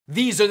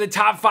These are the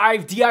top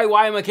 5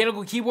 DIY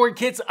mechanical keyboard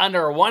kits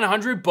under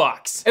 100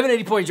 bucks. If at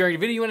any point during the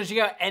video you want to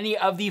check out any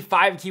of the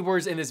 5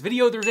 keyboards in this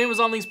video, there's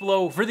Amazon links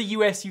below for the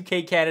US,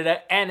 UK,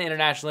 Canada, and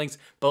international links.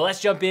 But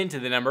let's jump into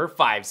the number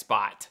 5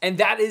 spot. And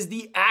that is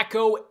the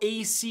Akko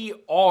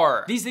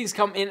ACR. These things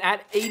come in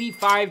at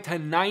 85 to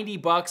 90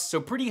 bucks,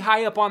 so pretty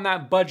high up on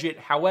that budget.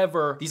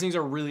 However, these things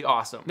are really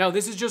awesome. Now,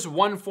 this is just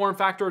one form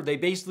factor. They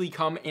basically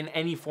come in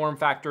any form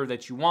factor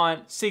that you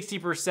want.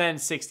 60%,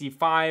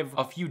 65,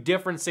 a few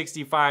different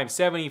 65,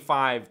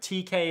 75,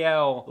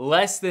 TKL,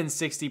 less than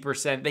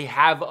 60%. They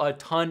have a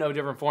ton of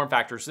different form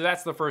factors, so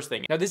that's the first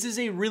thing. Now, this is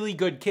a really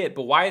good kit,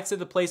 but why it's at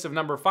the place of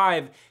number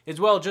 5 is,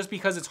 well, just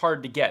because it's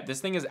hard to get.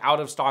 This thing is out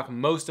of stock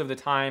most of the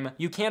time.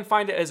 You can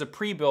find it as a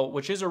pre-built,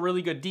 which is a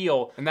really good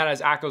deal, and that has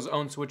Akko's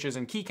own switches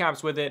and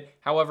keycaps with it.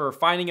 However,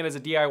 finding it as a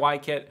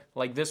DIY kit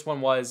like this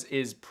one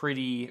is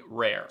pretty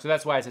rare. So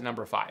that's why it's at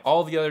number 5.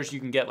 All the others you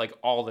can get like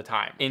all the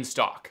time in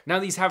stock. Now,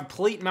 these have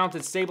plate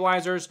mounted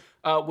stabilizers,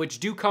 which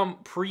do come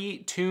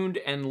pre-tuned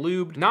and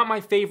lubed. Not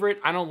my favorite.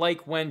 I don't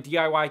like when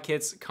DIY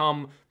kits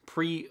come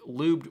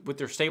pre-lubed with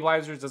their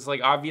stabilizers. It's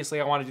like, obviously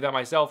I want to do that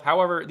myself.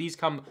 However, these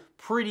come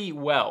pretty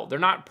well. They're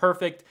not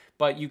perfect,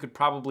 but you could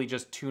probably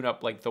just tune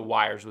up like the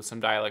wires with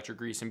some dielectric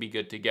grease and be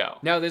good to go.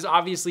 Now, this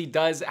obviously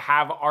does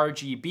have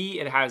RGB.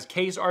 It has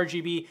case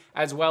RGB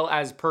as well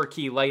as per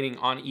key lighting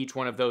on each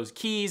one of those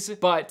keys,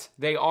 but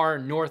they are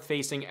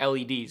north-facing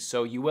LEDs.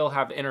 So you will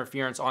have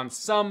interference on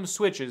some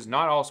switches,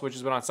 not all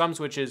switches, but on some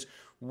switches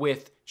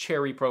with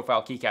cherry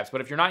profile keycaps.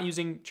 But if you're not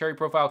using cherry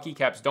profile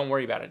keycaps, don't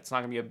worry about it. It's not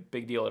gonna be a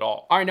big deal at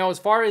all. All right, now as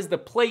far as the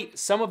plate,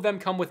 some of them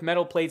come with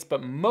metal plates,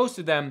 but most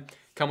of them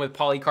come with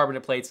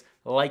polycarbonate plates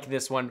like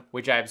this one,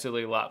 which I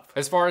absolutely love.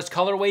 As far as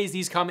colorways,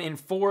 these come in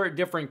 4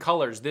 different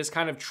colors. This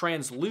kind of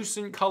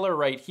translucent color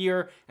right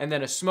here, and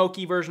then a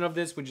smoky version of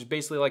this, which is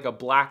basically like a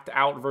blacked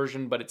out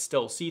version, but it's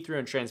still see-through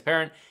and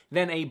transparent,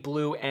 then a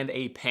blue and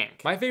a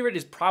pink. My favorite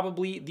is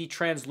probably the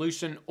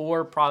translucent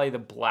or probably the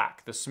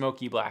black. The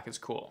smoky black is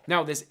cool.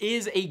 Now, this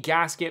is a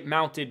gasket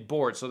mounted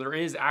board, so there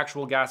is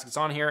actual gaskets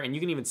on here, and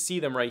you can even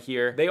see them right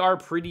here. They are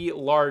pretty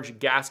large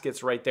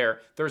gaskets right there.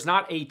 There's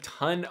not a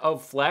ton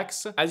of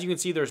flex. As you can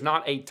see, there's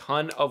not a ton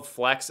of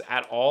flex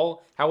at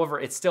all. However,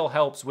 it still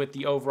helps with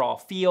the overall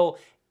feel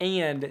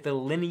and the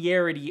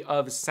linearity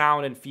of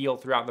sound and feel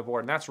throughout the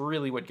board. And that's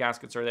really what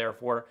gaskets are there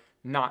for,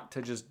 not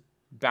to just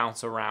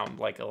bounce around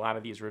like a lot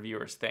of these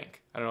reviewers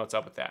think. I don't know what's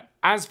up with that.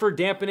 As for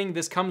dampening,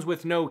 this comes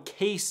with no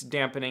case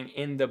dampening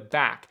in the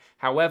back.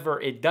 However,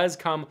 it does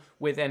come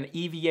with an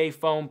EVA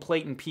foam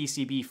plate and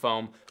PCB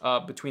foam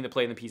between the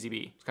plate and the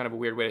PCB. It's kind of a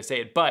weird way to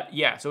say it, but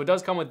yeah, so it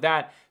does come with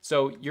that.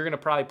 So you're gonna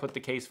probably put the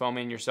case foam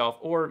in yourself,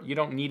 or you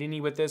don't need any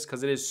with this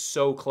because it is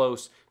so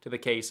close to the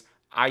case.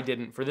 I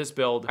didn't, for this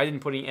build, I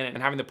didn't put any in it,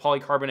 and having the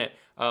polycarbonate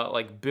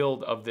like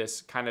build of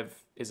this kind of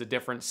is a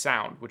different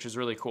sound, which is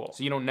really cool.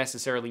 So you don't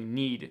necessarily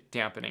need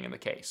dampening in the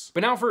case.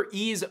 But now for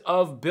ease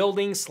of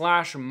building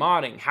slash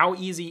modding. How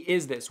easy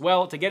is this?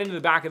 Well, to get into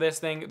the back of this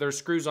thing, there's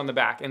screws on the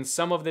back, and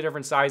some of the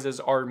different sizes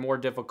are more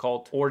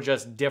difficult or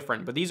just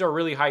different, but these are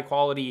really high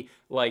quality,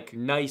 like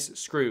nice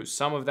screws.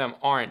 Some of them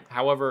aren't.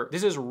 However,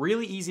 this is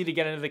really easy to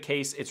get into the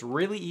case. It's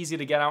really easy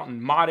to get out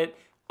and mod it,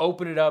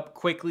 open it up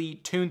quickly,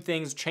 tune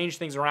things, change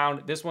things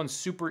around. This one's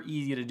super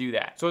easy to do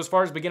that. So as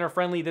far as beginner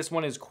friendly, this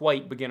one is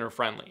quite beginner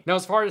friendly. Now,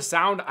 as far as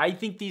sound, I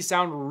think these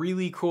sound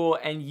really cool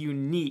and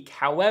unique.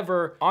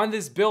 However, on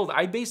this build,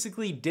 I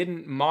basically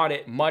didn't mod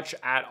it much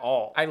at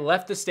all. I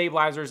left the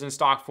stabilizers in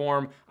stock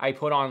form. I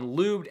put on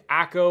lubed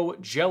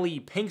Akko jelly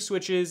pink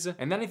switches,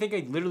 and then I think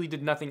I literally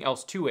did nothing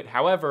else to it.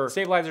 However,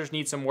 stabilizers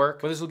need some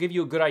work, but this will give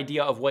you a good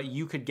idea of what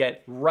you could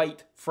get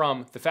right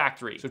from the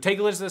factory. So take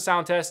a listen to the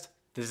sound test.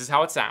 This is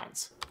how it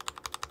sounds.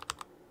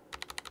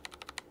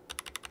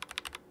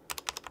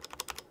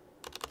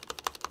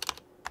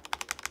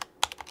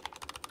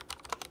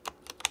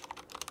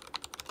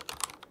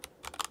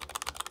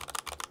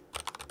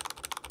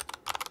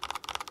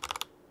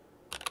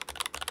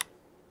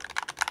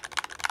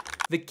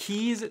 The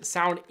keys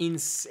sound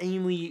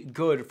insanely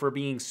good for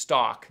being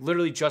stock.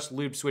 Literally just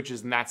lube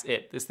switches and that's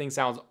it. This thing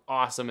sounds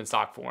awesome in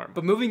stock form.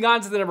 But moving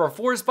on to the number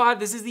 4 spot,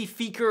 this is the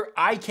Feker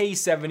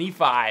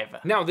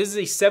IK75. Now, this is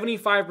a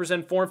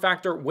 75% form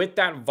factor with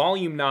that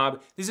volume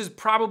knob. This is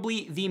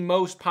probably the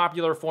most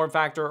popular form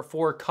factor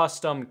for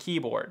custom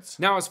keyboards.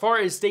 Now, as far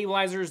as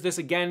stabilizers, this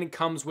again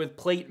comes with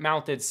plate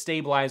mounted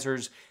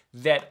stabilizers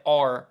that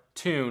are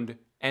tuned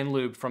and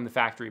lubed from the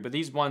factory, but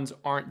these ones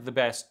aren't the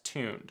best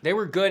tuned. They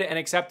were good and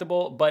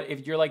acceptable, but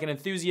if you're like an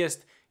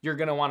enthusiast, you're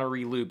gonna wanna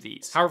re-lube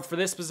these. However, for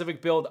this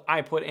specific build,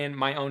 I put in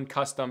my own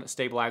custom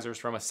stabilizers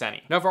from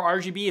Asceni. Now for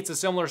RGB, it's a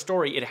similar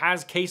story. It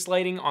has case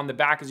lighting on the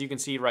back, as you can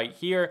see right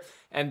here,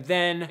 and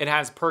then it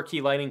has per key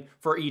lighting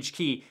for each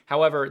key.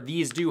 However,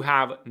 these do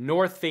have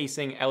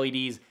north-facing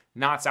LEDs,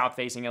 not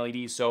south-facing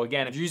LEDs. So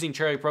again, if you're using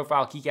cherry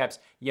profile keycaps,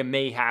 you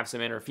may have some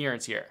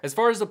interference here. As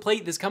far as the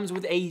plate, this comes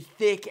with a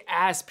thick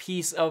ass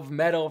piece of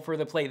metal for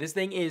the plate. This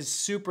thing is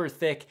super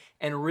thick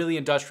and really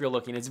industrial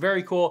looking. It's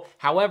very cool.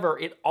 However,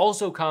 it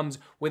also comes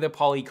with a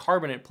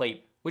polycarbonate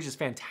plate which is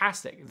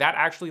fantastic. That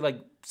actually like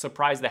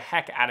surprised the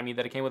heck out of me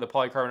that it came with a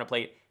polycarbonate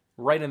plate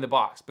right in the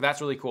box, but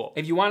that's really cool.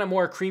 If you want a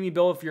more creamy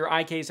build for your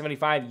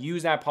IK75,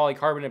 use that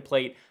polycarbonate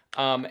plate,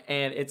 and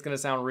it's gonna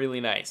sound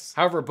really nice.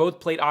 However, both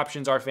plate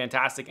options are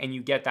fantastic and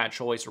you get that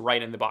choice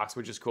right in the box,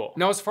 which is cool.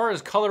 Now, as far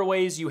as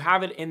colorways, you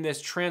have it in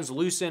this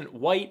translucent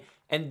white,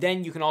 and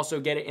then you can also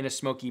get it in a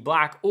smoky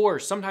black, or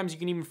sometimes you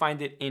can even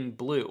find it in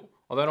blue.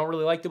 Although I don't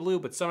really like the blue,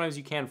 but sometimes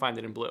you can find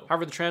it in blue.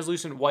 However, the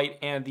translucent white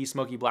and the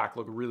smoky black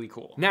look really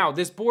cool. Now,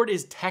 this board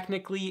is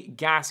technically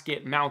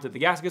gasket mounted. The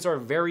gaskets are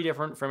very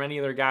different from any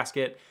other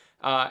gasket,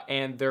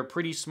 and they're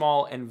pretty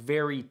small and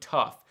very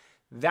tough.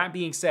 That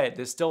being said,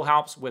 this still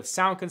helps with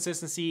sound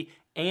consistency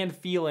and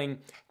feeling,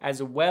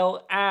 as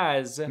well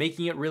as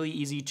making it really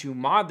easy to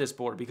mod this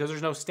board. Because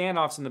there's no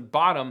standoffs in the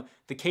bottom,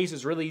 the case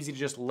is really easy to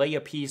just lay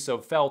a piece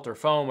of felt or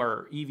foam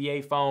or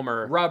EVA foam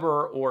or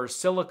rubber or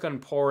silicone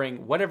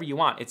pouring, whatever you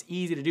want. It's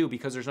easy to do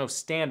because there's no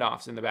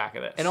standoffs in the back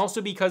of this. And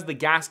also because the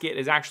gasket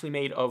is actually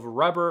made of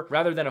rubber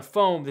rather than a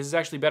foam, this is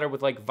actually better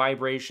with like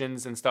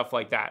vibrations and stuff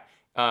like that.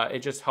 It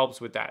just helps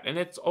with that. And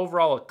it's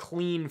overall a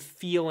clean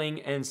feeling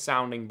and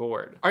sounding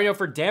board. All right, now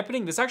for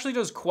dampening, this actually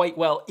does quite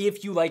well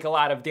if you like a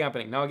lot of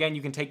dampening. Now again,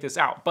 you can take this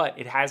out, but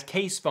it has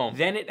case foam.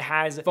 Then it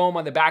has foam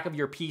on the back of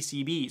your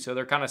PCB. So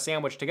they're kind of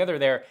sandwiched together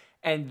there.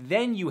 And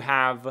then you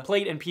have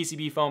plate and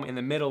PCB foam in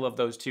the middle of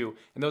those two.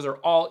 And those are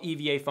all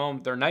EVA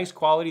foam. They're nice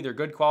quality, they're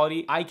good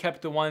quality. I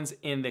kept the ones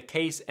in the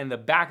case and the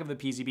back of the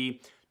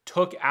PCB,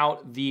 took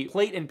out the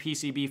plate and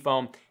PCB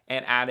foam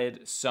and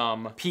added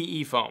some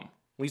PE foam.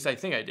 At least I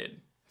think I did.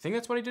 I think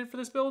that's what I did for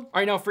this build. All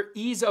right, now for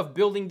ease of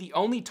building, the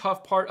only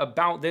tough part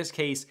about this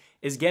case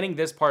is getting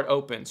this part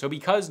open. So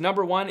because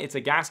number one, it's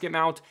a gasket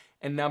mount,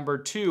 and number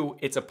two,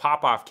 it's a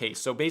pop-off case.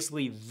 So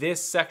basically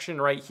this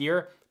section right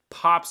here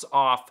pops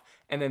off,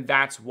 and then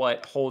that's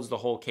what holds the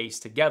whole case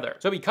together.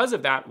 So because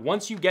of that,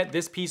 once you get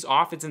this piece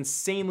off, it's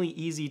insanely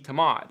easy to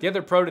mod. The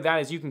other pro to that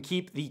is you can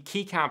keep the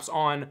keycaps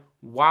on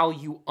while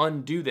you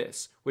undo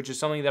this, which is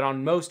something that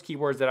on most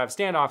keyboards that have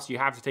standoffs, you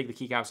have to take the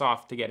keycaps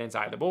off to get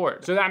inside the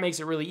board. So that makes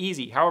it really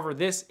easy. However,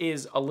 this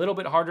is a little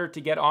bit harder to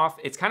get off.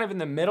 It's kind of in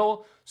the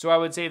middle, so I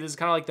would say this is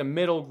kind of like the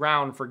middle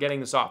ground for getting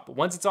this off. But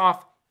once it's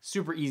off,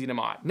 super easy to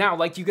mod. Now,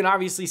 like you can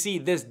obviously see,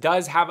 this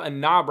does have a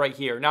knob right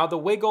here. Now the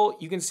wiggle,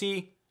 you can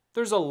see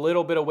there's a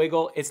little bit of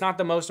wiggle. It's not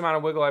the most amount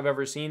of wiggle I've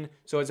ever seen,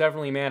 so it's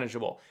definitely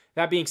manageable.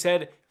 That being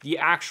said, the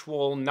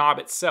actual knob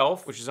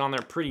itself, which is on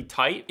there pretty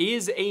tight,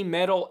 is a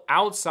metal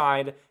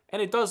outside, and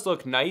it does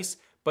look nice,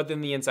 but then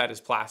the inside is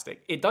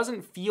plastic. It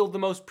doesn't feel the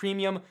most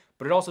premium,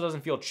 but it also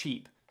doesn't feel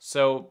cheap.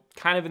 So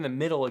kind of in the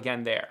middle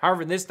again there.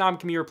 However, this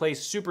knob can be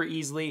replaced super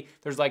easily.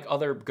 There's like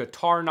other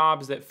guitar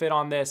knobs that fit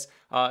on this,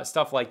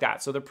 stuff like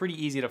that. So they're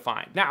pretty easy to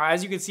find. Now,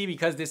 as you can see,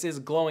 because this is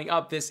glowing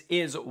up, this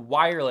is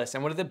wireless.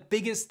 And one of the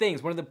biggest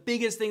things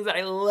that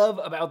I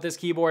love about this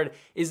keyboard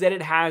is that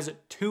it has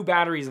 2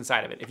 batteries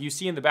inside of it. If you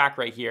see in the back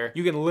right here,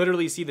 you can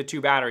literally see the 2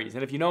 batteries.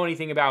 And if you know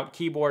anything about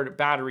keyboard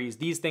batteries,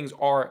 these things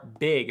are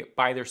big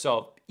by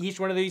themselves. Each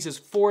one of these is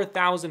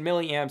 4,000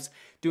 milliamps,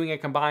 doing a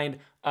combined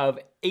of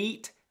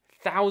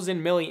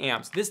 8,000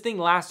 milliamps. This thing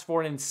lasts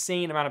for an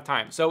insane amount of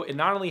time. So it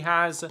not only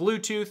has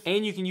Bluetooth,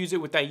 and you can use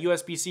it with that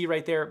USB-C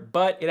right there,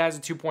 but it has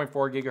a 2.4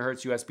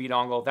 gigahertz USB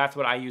dongle. That's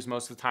what I use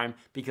most of the time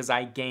because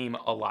I game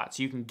a lot.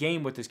 So you can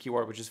game with this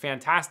keyboard, which is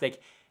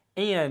fantastic.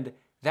 And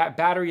that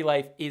battery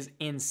life is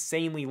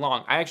insanely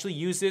long. I actually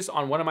use this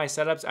on one of my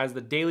setups as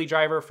the daily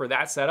driver for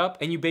that setup,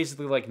 and you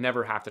basically like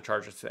never have to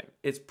charge this thing.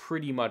 It's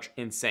pretty much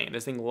insane.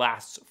 This thing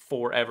lasts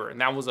forever,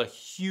 and that was a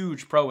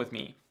huge pro with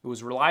me. It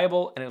was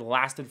reliable and it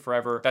lasted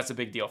forever. That's a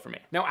big deal for me.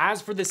 Now,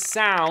 as for the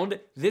sound,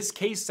 this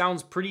case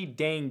sounds pretty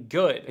dang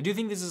good. I do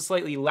think this is a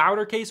slightly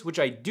louder case, which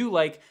I do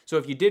like. So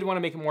if you did want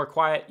to make it more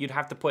quiet, you'd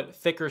have to put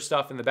thicker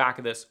stuff in the back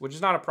of this, which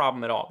is not a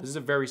problem at all. This is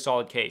a very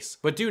solid case.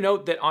 But do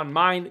note that on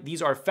mine,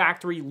 these are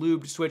factory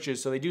lubed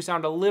switches, so they do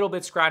sound a little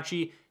bit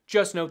scratchy.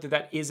 Just note that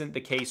that isn't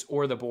the case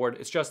or the board,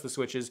 it's just the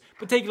switches.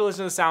 But take a listen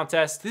to the sound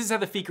test. This is how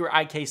the Feker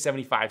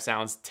IK75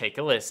 sounds. Take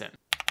a listen.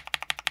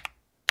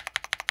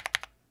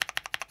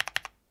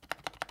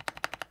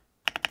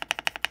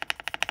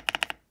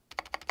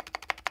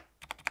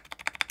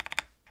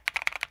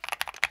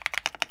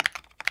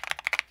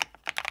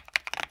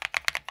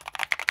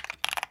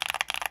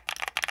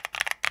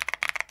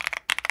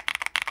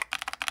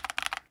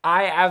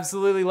 I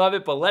absolutely love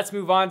it, but let's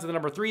move on to the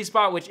number 3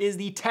 spot, which is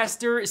the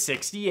Tester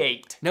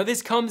 68. Now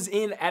this comes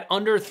in at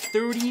under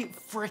 30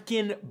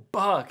 freaking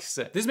bucks.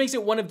 This makes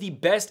it one of the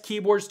best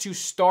keyboards to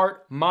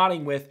start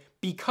modding with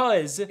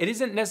because it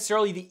isn't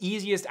necessarily the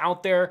easiest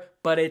out there,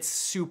 but it's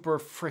super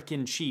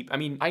freaking cheap. I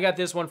mean, I got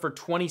this one for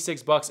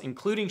 26 bucks,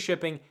 including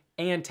shipping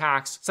and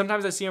tax.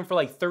 Sometimes I see them for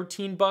like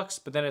 13 bucks,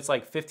 but then it's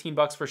like 15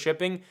 bucks for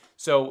shipping.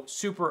 So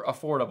super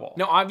affordable.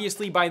 Now,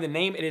 obviously by the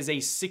name, it is a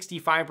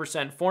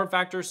 65% form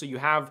factor. So you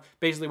have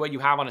basically what you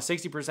have on a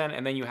 60%,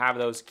 and then you have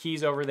those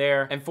keys over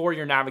there and for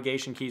your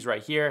navigation keys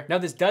right here. Now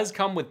this does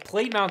come with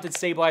plate mounted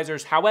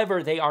stabilizers.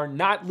 However, they are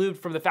not lubed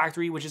from the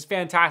factory, which is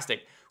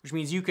fantastic, which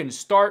means you can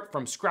start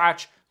from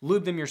scratch,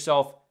 lube them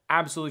yourself.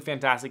 absolutely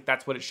fantastic.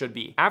 That's what it should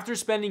be. After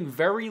spending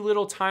very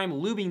little time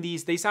lubing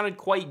these, they sounded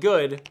quite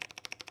good.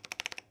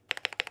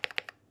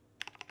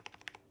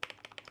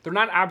 They're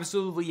not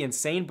absolutely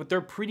insane, but they're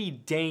pretty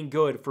dang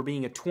good for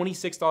being a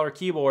 $26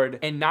 keyboard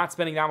and not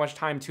spending that much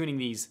time tuning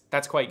these.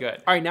 That's quite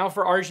good. All right, now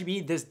for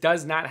RGB, this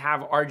does not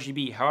have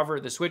RGB. However,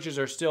 the switches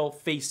are still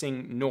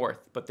facing north,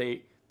 but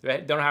they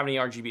don't have any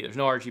RGB. There's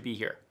no RGB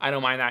here. I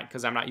don't mind that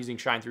because I'm not using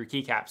shine through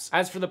keycaps.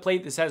 As for the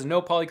plate, this has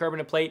no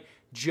polycarbonate plate,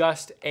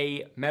 just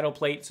a metal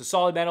plate. It's a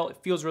solid metal. It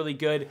feels really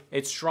good.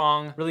 It's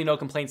strong. Really no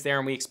complaints there,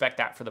 and we expect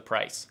that for the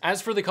price.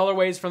 As for the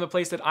colorways from the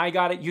place that I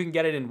got it, you can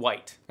get it in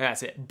white, and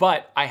that's it.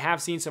 But I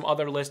have seen some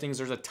other listings.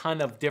 There's a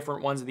ton of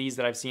different ones of these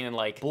that I've seen in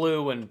like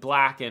blue and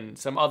black and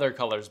some other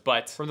colors.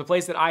 But from the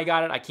place that I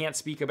got it, I can't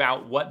speak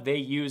about what they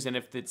use and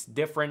if it's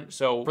different.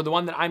 So for the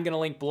one that I'm gonna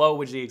link below,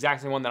 which is the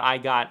exact same one that I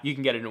got, you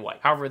can get it in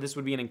white. However, this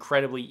would be an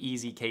incredibly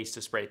easy case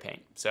to spray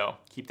paint. So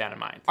keep that in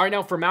mind. All right,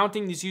 now for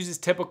mounting, this uses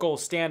typical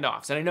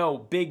standoffs. And I know,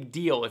 big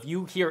deal. If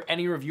you hear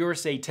any reviewer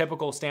say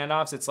typical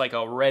standoffs, it's like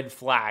a red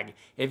flag.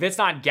 If it's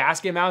not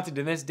gasket mounted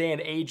in this day and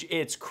age,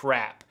 it's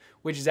crap,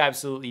 which is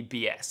absolutely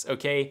BS,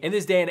 okay? In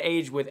this day and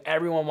age, with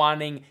everyone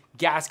wanting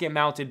gasket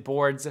mounted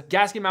boards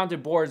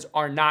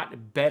are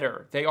not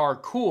better. They are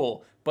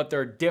cool, but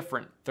they're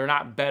different. They're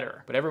not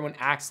better, but everyone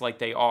acts like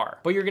they are.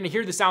 But you're gonna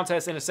hear the sound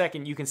test in a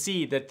second. You can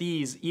see that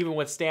these, even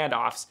with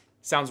standoffs,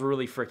 sounds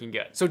really freaking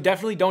good. So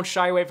definitely don't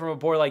shy away from a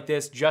board like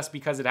this just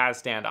because it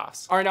has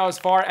standoffs. All right, now as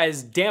far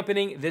as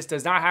dampening, this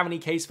does not have any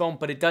case foam,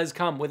 but it does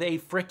come with a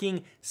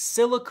freaking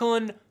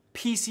silicone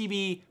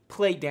PCB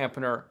plate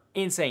dampener.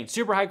 Insane,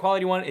 super high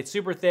quality one. It's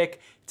super thick,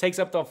 takes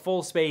up the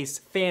full space.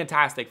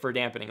 Fantastic for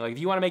dampening. Like if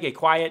you wanna make a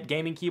quiet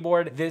gaming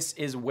keyboard, this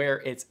is where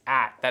it's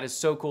at. That is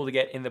so cool to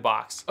get in the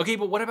box. Okay,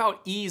 but what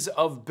about ease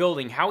of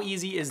building? How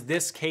easy is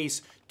this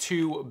case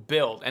to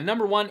build? And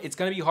number one, it's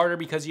gonna be harder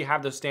because you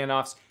have those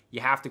standoffs. You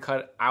have to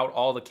cut out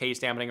all the case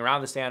dampening around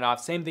the standoff.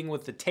 Same thing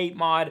with the tape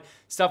mod,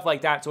 stuff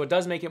like that. So it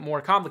does make it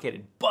more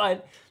complicated.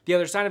 But the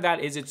other side of that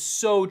is it's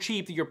so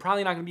cheap that you're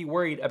probably not gonna be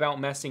worried about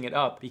messing it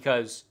up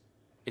because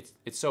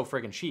it's so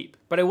friggin' cheap.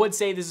 But I would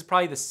say this is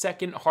probably the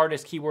second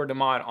hardest keyboard to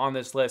mod on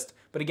this list.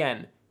 But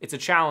again, it's a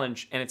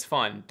challenge and it's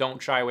fun.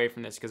 Don't shy away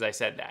from this because I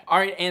said that. All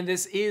right, and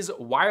this is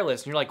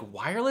wireless. And you're like,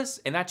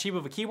 wireless and that cheap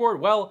of a keyboard?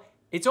 Well,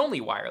 it's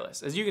only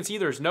wireless. As you can see,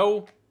 there's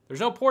no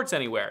ports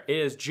anywhere. It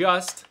is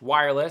just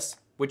wireless,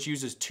 which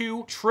uses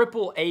two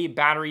AAA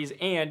batteries,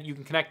 and you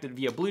can connect it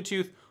via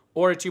Bluetooth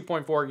or a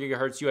 2.4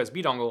 gigahertz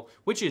USB dongle,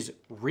 which is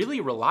really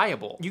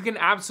reliable. You can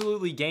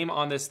absolutely game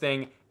on this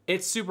thing.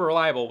 It's super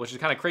reliable, which is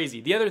kind of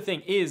crazy. The other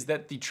thing is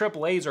that the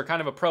AAAs are kind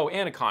of a pro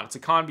and a con. It's a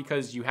con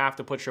because you have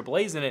to put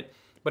AAAs in it,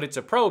 but it's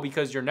a pro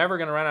because you're never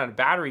gonna run out of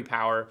battery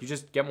power. You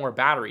just get more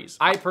batteries.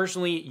 I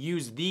personally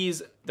use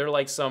these. They're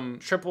like some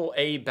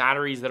AAA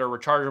batteries that are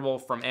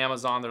rechargeable from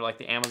Amazon. They're like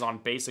the Amazon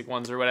basic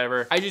ones or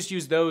whatever. I just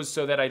use those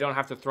so that I don't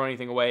have to throw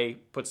anything away,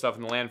 put stuff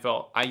in the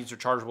landfill. I use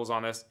rechargeables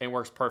on this. It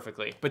works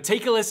perfectly. But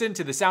take a listen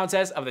to the sound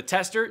test of the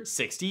Tester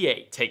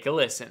 68. Take a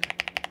listen.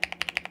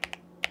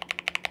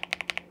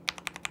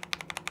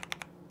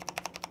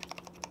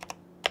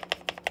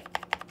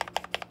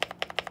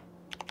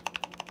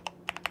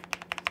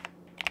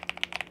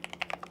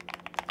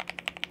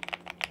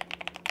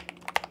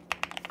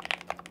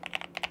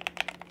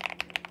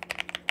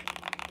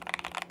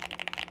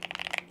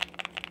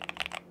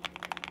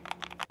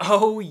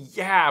 Oh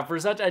yeah, for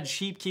such a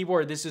cheap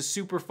keyboard, this is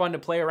super fun to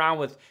play around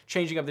with,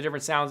 changing up the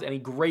different sounds, and a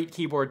great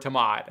keyboard to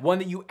mod. One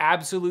that you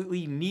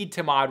absolutely need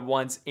to mod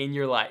once in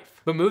your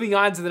life. But moving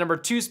on to the number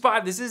 2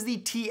 spot, this is the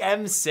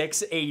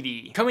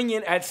TM680. Coming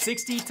in at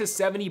 60 to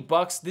 70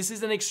 bucks, this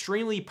is an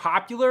extremely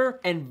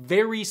popular and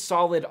very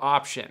solid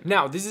option.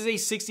 Now, this is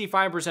a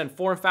 65%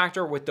 form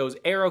factor with those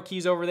arrow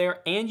keys over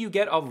there, and you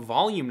get a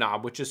volume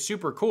knob, which is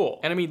super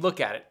cool. And I mean, look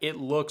at it. It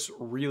looks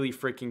really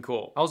freaking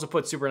cool. I also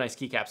put super nice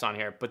keycaps on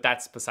here, but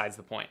that's besides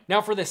the point.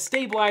 Now for the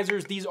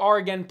stabilizers, these are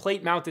again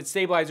plate mounted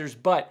stabilizers,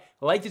 but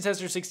like the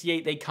Tester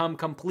 68, they come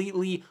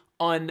completely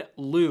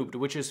unlubed,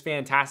 which is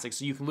fantastic.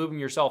 So you can lube them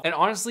yourself. And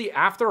honestly,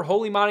 after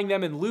holy modding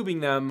them and lubing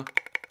them,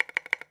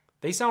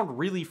 they sound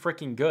really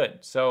freaking good.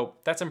 So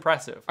that's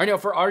impressive. All right, now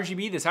for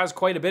RGB, this has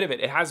quite a bit of it.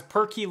 It has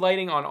per key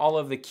lighting on all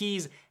of the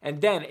keys,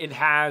 and then it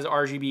has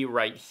RGB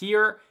right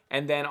here,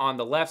 and then on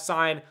the left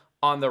side,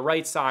 on the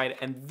right side,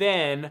 and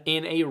then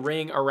in a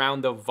ring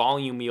around the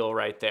volume wheel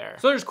right there.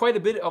 So there's quite a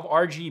bit of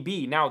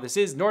RGB. Now this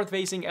is north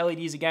facing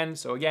LEDs again.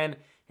 So again,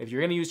 if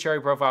you're gonna use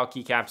cherry profile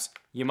keycaps,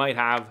 you might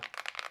have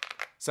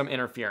some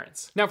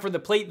interference. Now for the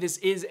plate, this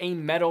is a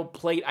metal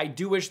plate. I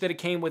do wish that it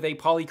came with a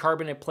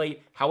polycarbonate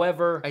plate.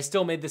 However, I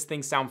still made this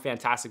thing sound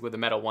fantastic with a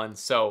metal one.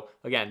 So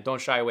again, don't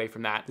shy away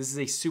from that. This is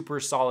a super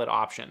solid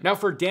option. Now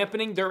for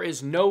dampening, there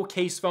is no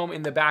case foam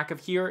in the back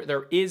of here.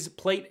 There is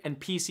plate and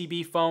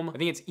PCB foam. I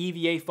think it's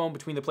EVA foam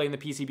between the plate and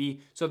the PCB.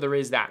 So there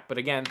is that, but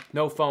again,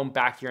 no foam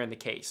back here in the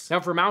case. Now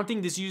for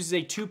mounting, this uses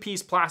a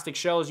 2-piece plastic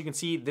shell. As you can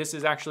see, this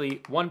is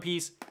actually 1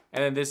 piece,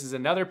 and then this is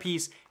another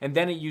piece, and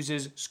then it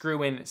uses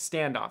screw-in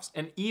standoffs.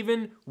 And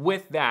even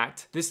with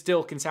that, this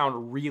still can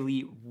sound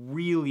really,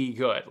 really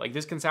good. Like,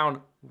 this can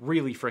sound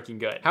really freaking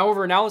good.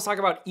 However, now let's talk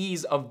about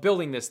ease of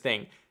building this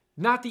thing.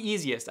 Not the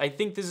easiest. I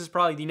think this is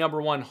probably the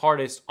 #1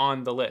 hardest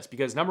on the list,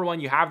 because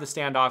 #1, you have the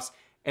standoffs,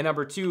 and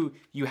 #2,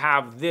 you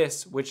have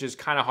this, which is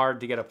kind of hard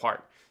to get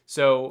apart.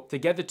 So to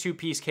get the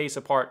 2-piece case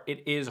apart,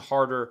 it is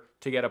harder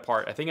to get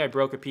apart. I think I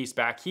broke a piece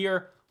back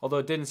here, although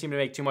it didn't seem to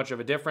make too much of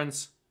a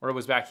difference. Or it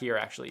was back here,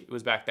 actually. It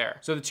was back there.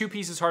 So the 2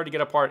 pieces hard to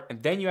get apart,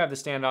 and then you have the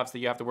standoffs that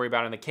you have to worry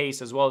about in the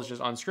case, as well as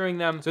just unscrewing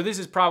them. So this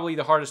is probably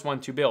the hardest one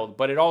to build,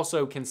 but it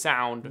also can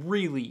sound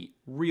really,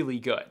 really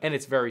good. And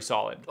it's very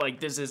solid. Like,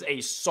 this is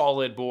a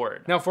solid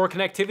board. Now, for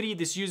connectivity,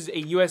 this uses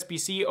a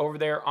USB-C over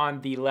there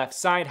on the left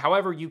side.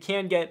 However, you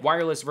can get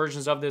wireless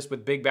versions of this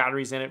with big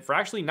batteries in it for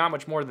actually not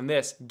much more than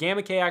this.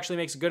 Gamma K actually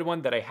makes a good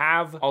one that I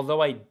have,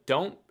 although I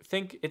don't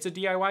think it's a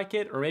DIY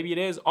kit, or maybe it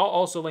is. I'll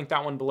also link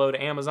that one below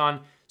to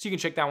Amazon, so you can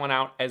check that one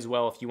out as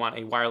well if you want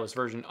a wireless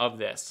version of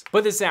this.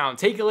 But the sound,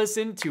 take a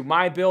listen to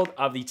my build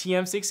of the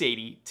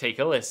TM680. Take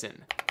a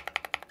listen.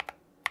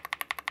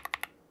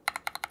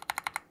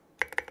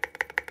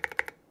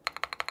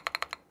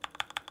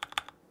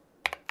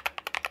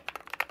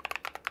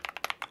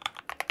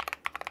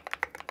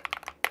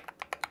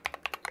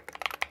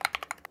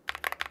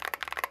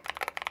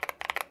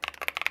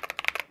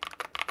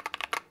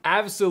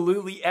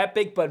 Absolutely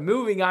epic. But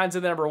moving on to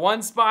the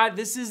 #1 spot,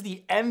 this is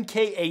the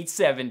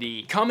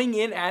MK870. Coming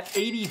in at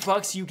 80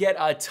 bucks, you get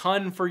a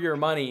ton for your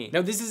money.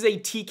 Now, this is a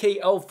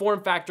TKL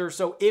form factor,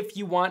 so if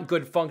you want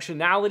good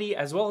functionality,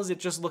 as well as it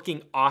just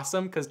looking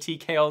awesome, because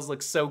TKLs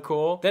look so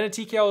cool, then a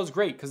TKL is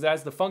great, because it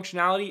has the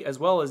functionality as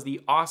well as the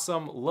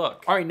awesome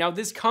look. All right, now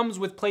this comes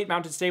with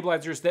plate-mounted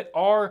stabilizers that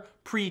are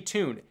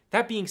pre-tuned.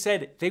 That being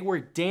said, they were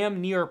damn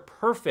near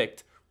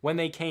perfect when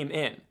they came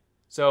in.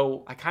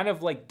 So I kind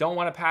of like don't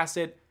want to pass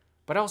it,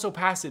 but also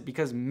pass it,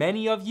 because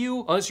many of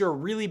you, unless you're a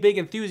really big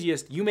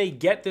enthusiast, you may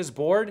get this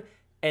board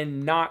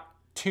and not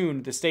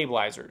tune the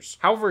stabilizers.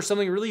 However,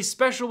 something really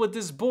special with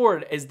this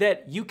board is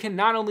that you can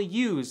not only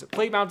use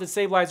plate-mounted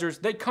stabilizers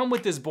that come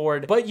with this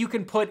board, but you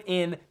can put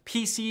in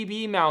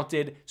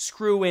PCB-mounted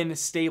screw-in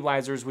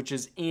stabilizers, which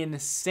is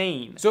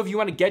insane. So if you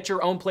want to get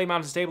your own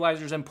plate-mounted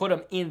stabilizers and put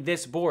them in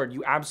this board,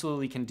 you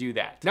absolutely can do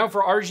that. Now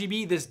for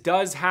RGB, this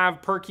does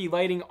have per key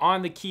lighting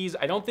on the keys.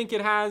 I don't think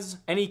it has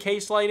any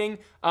case lighting.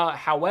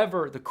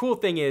 However, the cool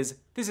thing is,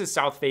 this is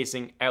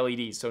south-facing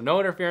LEDs, so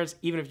no interference,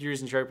 even if you're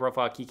using cherry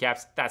profile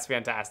keycaps. That's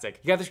fantastic.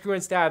 You got the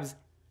screw-in stabs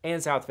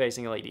and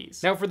south-facing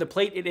LEDs. Now for the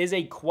plate, it is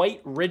a quite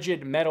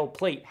rigid metal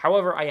plate.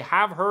 However, I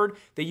have heard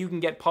that you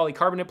can get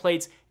polycarbonate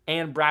plates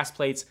and brass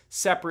plates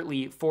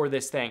separately for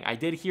this thing. I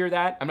did hear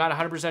that. I'm not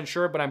 100%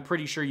 sure, but I'm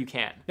pretty sure you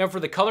can. Now for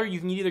the color, you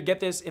can either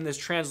get this in this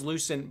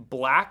translucent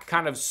black,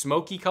 kind of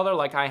smoky color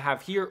like I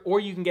have here,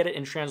 or you can get it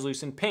in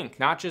translucent pink.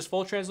 Not just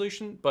full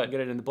translucent, but get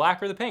it in the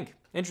black or the pink.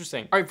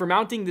 Interesting. All right, for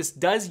mounting, this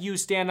does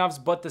use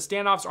standoffs, but the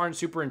standoffs aren't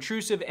super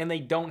intrusive and they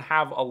don't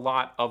have a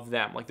lot of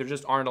them. Like, there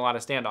just aren't a lot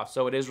of standoffs,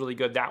 so it is really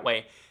good that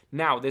way.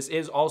 Now, this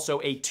is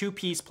also a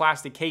 2-piece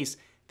plastic case.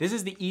 This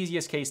is the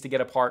easiest case to get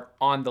apart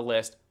on the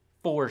list,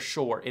 for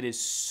sure. It is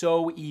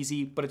so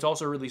easy, but it's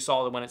also really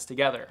solid when it's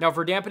together. Now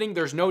for dampening,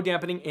 there's no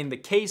dampening in the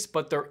case,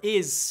 but there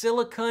is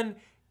silicone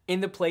in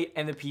the plate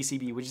and the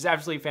PCB, which is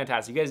absolutely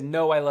fantastic. You guys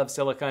know I love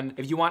silicone.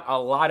 If you want a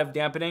lot of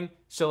dampening,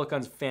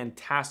 silicone's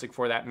fantastic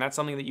for that, and that's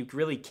something that you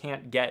really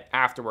can't get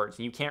afterwards,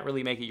 and you can't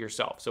really make it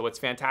yourself. So it's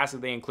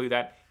fantastic they include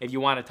that if you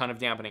want a ton of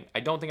dampening.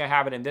 I don't think I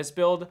have it in this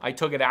build. I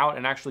took it out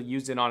and actually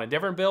used it on a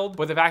different build,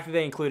 but the fact that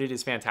they include it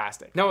is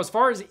fantastic. Now, as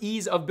far as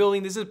ease of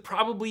building, this is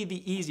probably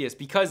the easiest,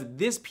 because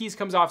this piece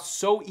comes off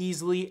so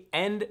easily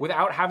and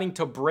without having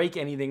to break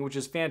anything, which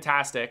is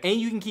fantastic. And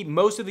you can keep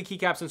most of the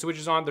keycaps and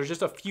switches on. There's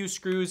just a few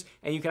screws,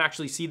 and you can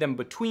actually see them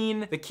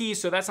between the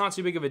keys, so that's not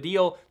too big of a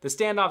deal. The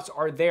standoffs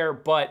are there,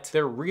 but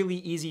they're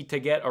really easy to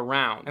get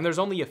around, and there's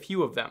only a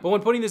few of them. But when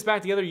putting this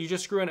back together, you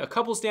just screw in a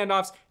couple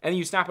standoffs and then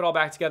you snap it all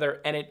back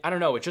together, and I don't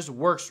know, it just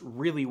works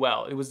really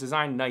well. It was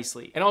designed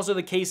nicely. And also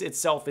the case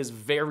itself is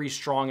very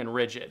strong and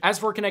rigid. As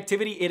for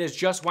connectivity, it is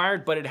just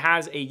wired, but it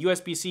has a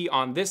USB-C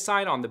on this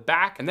side, on the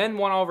back, and then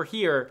one over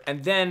here,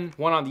 and then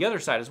one on the other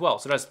side as well.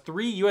 So it has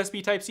 3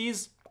 USB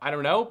Type-Cs. I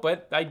don't know,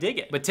 but I dig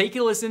it. But take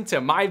a listen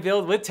to my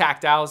build with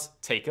tactiles.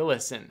 Take a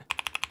listen.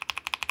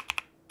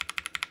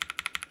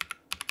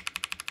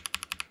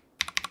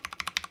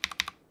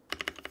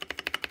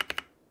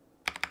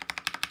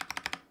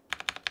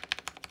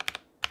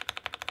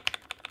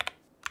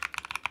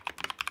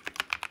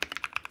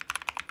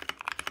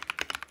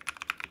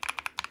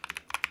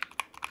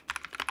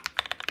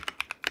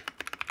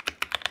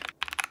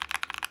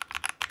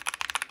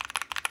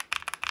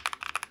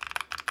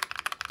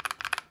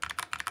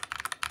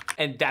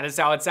 And that is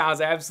how it sounds.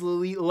 I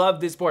absolutely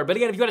love this board. But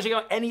again, if you want to check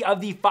out any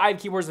of the 5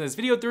 keyboards in this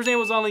video, there's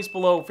Amazon links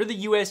below for the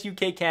US,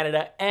 UK,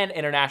 Canada, and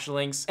international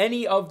links.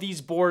 Any of these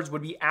boards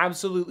would be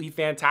absolutely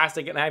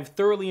fantastic, and I've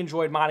thoroughly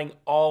enjoyed modding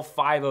all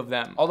 5 of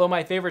them. Although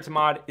my favorite to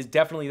mod is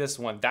definitely this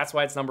one. That's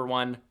why it's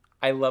 #1.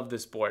 I love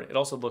this board. It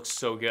also looks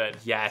so good.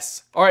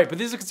 Yes. All right, but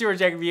this is a consumer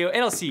jacket video,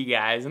 and I'll see you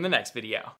guys in the next video.